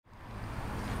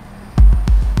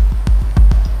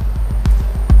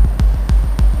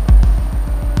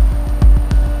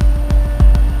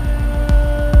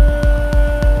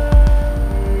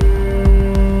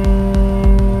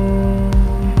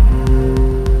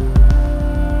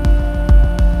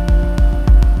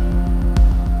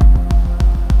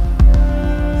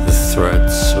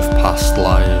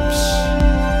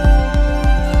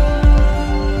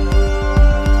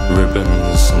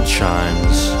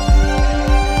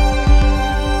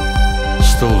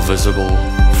still visible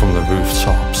from the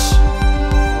rooftops,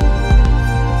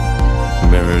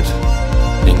 mirrored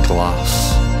in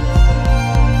glass.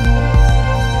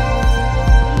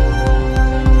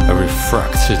 A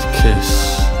refracted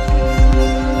kiss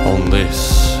on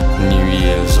this New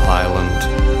Year's island,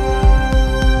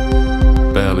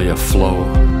 barely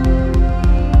afloat,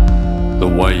 the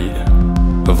weight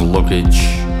of luggage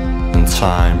and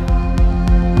time.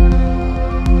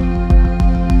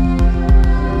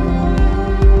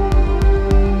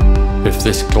 If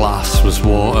this glass was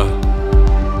water,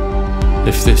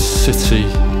 if this city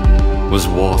was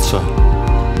water,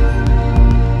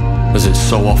 as it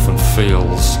so often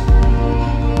feels,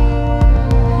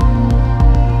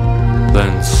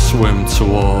 then swim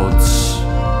towards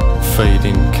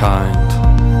fading kind,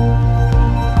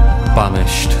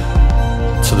 banished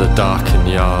to the darkened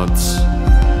yards.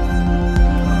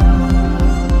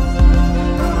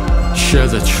 Share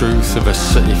the truth of a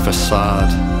city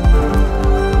facade,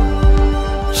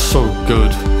 so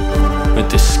good at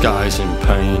disguising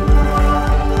pain.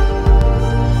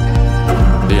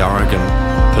 The arrogant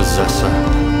possessor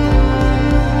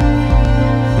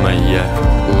may yet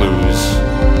lose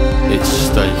its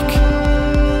stake.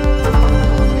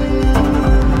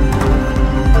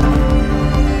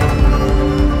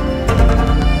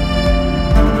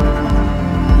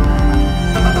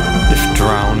 If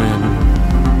drowning,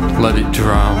 let it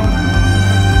drown.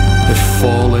 If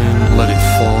falling, let it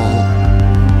fall.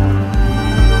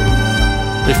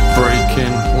 If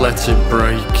breaking, let it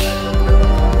break.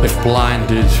 If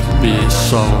blinded, be it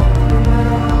so.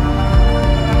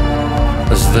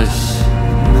 As this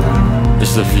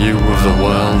is the view of the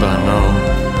world I know.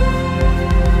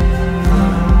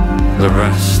 The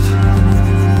rest,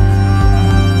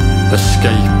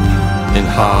 escape in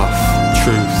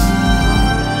half-truth.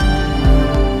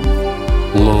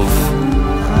 Love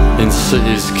in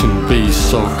cities can be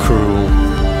so cruel.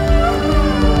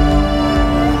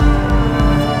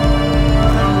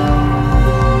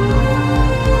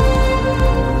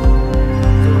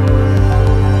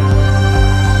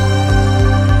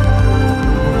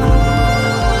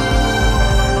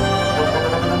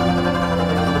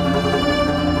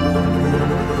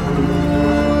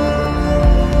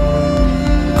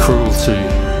 Cruelty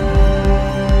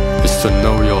is to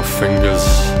know your fingers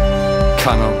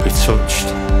cannot be touched.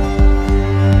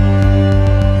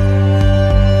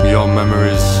 Your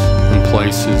memories and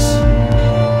places,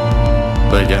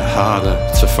 they get harder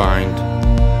to find.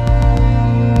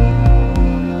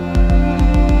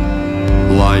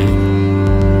 Light,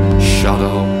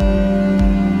 shadow,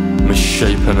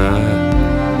 misshapen air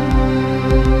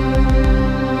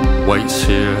waits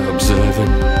here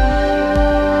observing,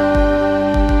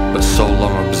 but so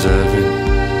long observing,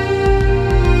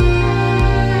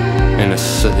 in a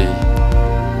city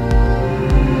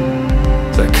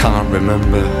that cannot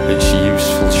remember its youth.